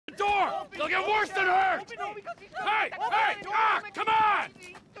They'll get worse than hurt! Hey! Hey! Ah! Come on!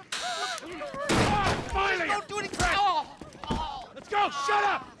 Ah, finally! Don't do any crap! Let's go! Shut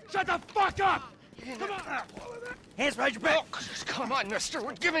up! Shut the fuck up! Come on! Hands behind your back! Come on, mister.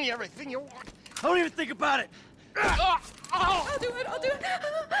 We're giving you everything you want. Don't even think about it! I'll do it, I'll do it.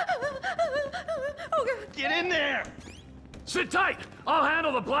 Oh, God. Get in there! Sit tight! I'll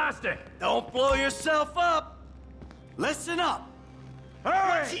handle the blasting! Don't blow yourself up! Listen up!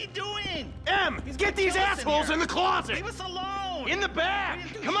 Hurry! What's he doing? M! Get these assholes in the closet! Leave us alone! In the back!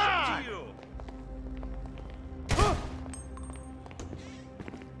 Come on!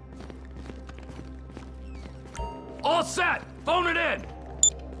 All set! Phone it in!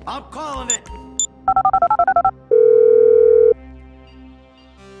 I'm calling it!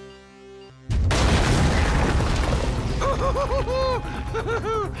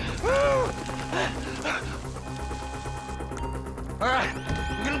 All right,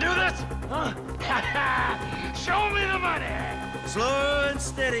 you gonna do this? Huh? Show me the money! Slow and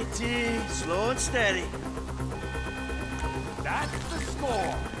steady, T. Slow and steady. That's the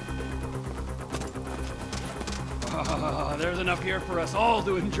score. Oh, there's enough here for us all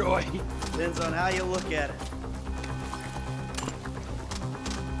to enjoy. Depends on how you look at it.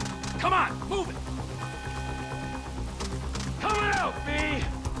 Come on, move it! Coming out, B!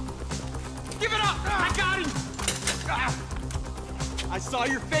 Give it up! I got him! I saw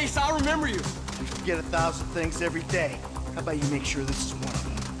your face. I'll remember you. You forget 1,000 things every day. How about you make sure this is one of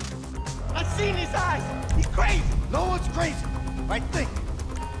them? I've seen his eyes. He's crazy. No one's crazy. Right think.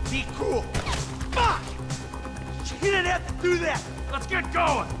 Be cool. Fuck! You didn't have to do that! Let's get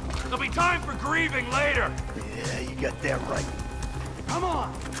going! There'll be time for grieving later! Yeah, you got that right. Come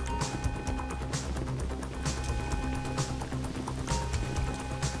on!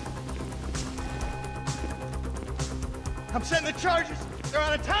 I'm setting the charges. They're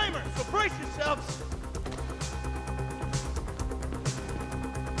on a timer, so brace yourselves.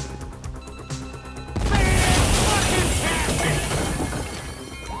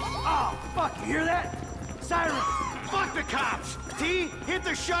 Oh, fuck, you hear that? Sirens! Fuck the cops. T, hit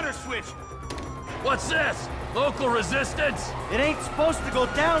the shutter switch. What's this? Local resistance? It ain't supposed to go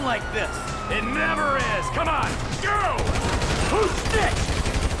down like this. It never is! Come on, go! Who's next?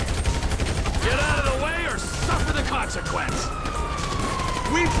 Get out of the way or suffer the consequence!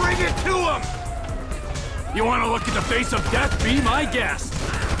 We bring it to them. You want to look at the face of death? Be my guest!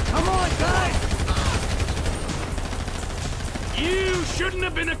 Come on, guys! You shouldn't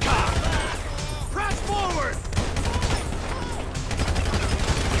have been a cop! Press forward.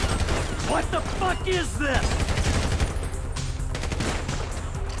 What the fuck is this?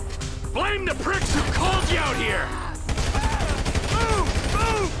 Blame the pricks who called you out here! Move,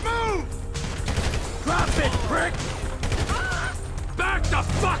 move, move. Drop it, prick! Back the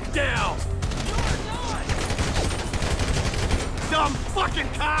fuck down! Dumb fucking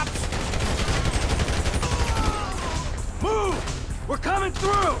cops. Move! We're coming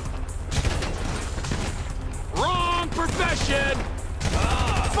through! Wrong profession!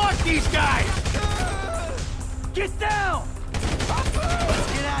 Fuck these guys. Get down!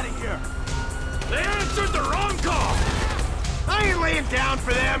 Let's get out of here! They answered the wrong call! I ain't laying down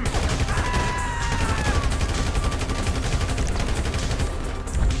for them.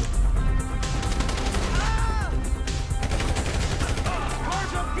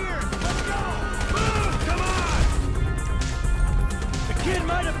 Cars up here. Let's go. Move! Come on! The kid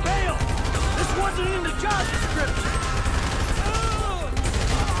might have failed! This wasn't in the job description!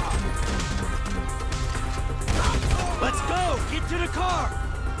 Let's go! Get to the car!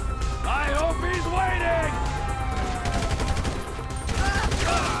 I hope he's waiting!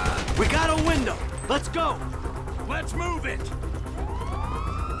 We got a window! Let's go! Let's move it!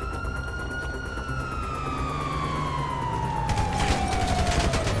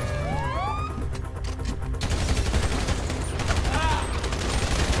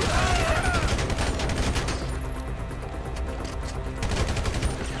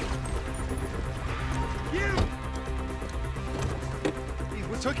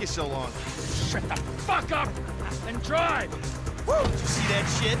 Took you so long. Shut the fuck up and drive! Woo! Did you see that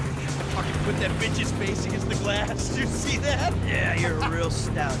shit? Fucking put that bitch's face against the glass. Did you see that? Yeah, you're a real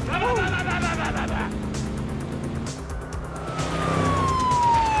stout. Fuck,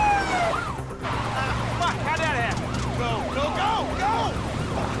 how'd that happen? Go, go, go, go!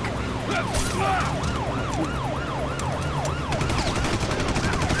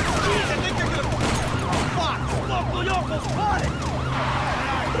 Jeez, I think they're gonna... Oh, fuck! Local yokels spotted!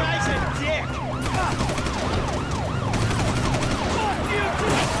 Guy's a dick! Fuck you,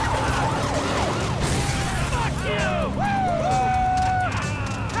 too! Fuck you!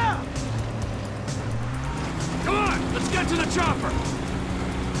 Get to the chopper!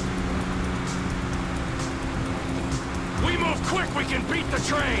 We move quick, we can beat the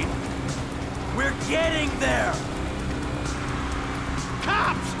train! We're getting there!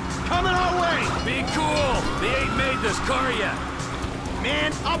 Cops! Coming our way! Be cool! They ain't made this car yet!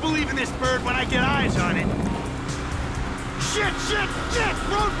 Man, I'll believe in this bird when I get eyes on it. Shit, shit, shit!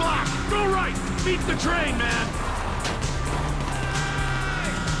 Roadblock! Go right! Beat the train, man!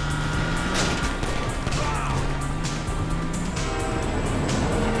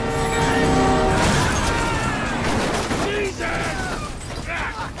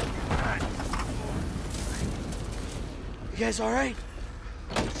 You guys all right?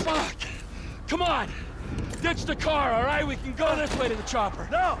 Fuck! Come on! Ditch the car, all right? We can go this way to the chopper.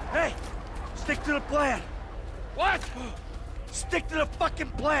 No! Hey! Stick to the plan! What? Stick to the fucking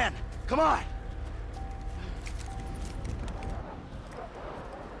plan! Come on!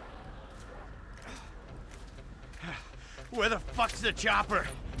 Where the fuck's the chopper?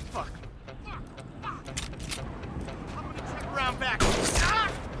 Fuck. I'm gonna check around back.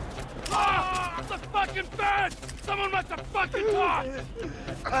 Ah! Ah! The fucking fence! Someone must have fucking talked!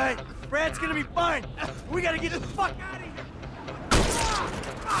 Alright, Brad's gonna be fine! We gotta get the fuck out of here!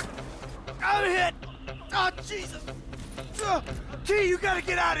 Fuck! I'm hit! Oh, Jesus! T, you gotta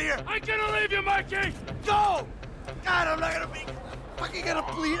get out of here! I'm gonna leave you, Mikey! Go! God, I'm not gonna be fucking gonna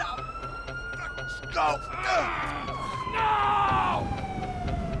bleed out! Go! No!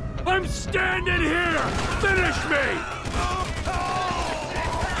 I'm standing here! Finish me!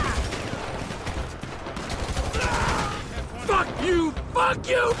 Fuck you! Fuck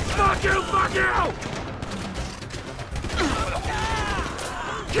you! Fuck you! Fuck you!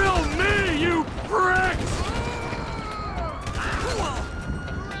 Kill me, you pricks!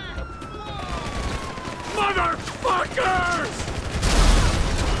 Motherfuckers!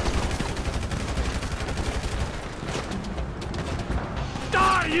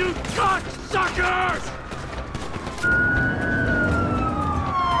 Die, you cocksuckers!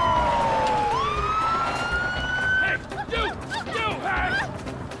 Hey, you! Hey!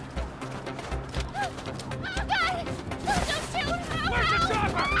 God! Don't shoot! Where's the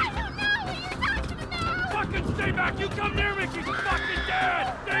chopper? I don't know! You're not gonna know! Fucking stay back! You come near me, she's fucking dead!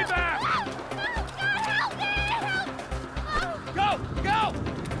 Stay back!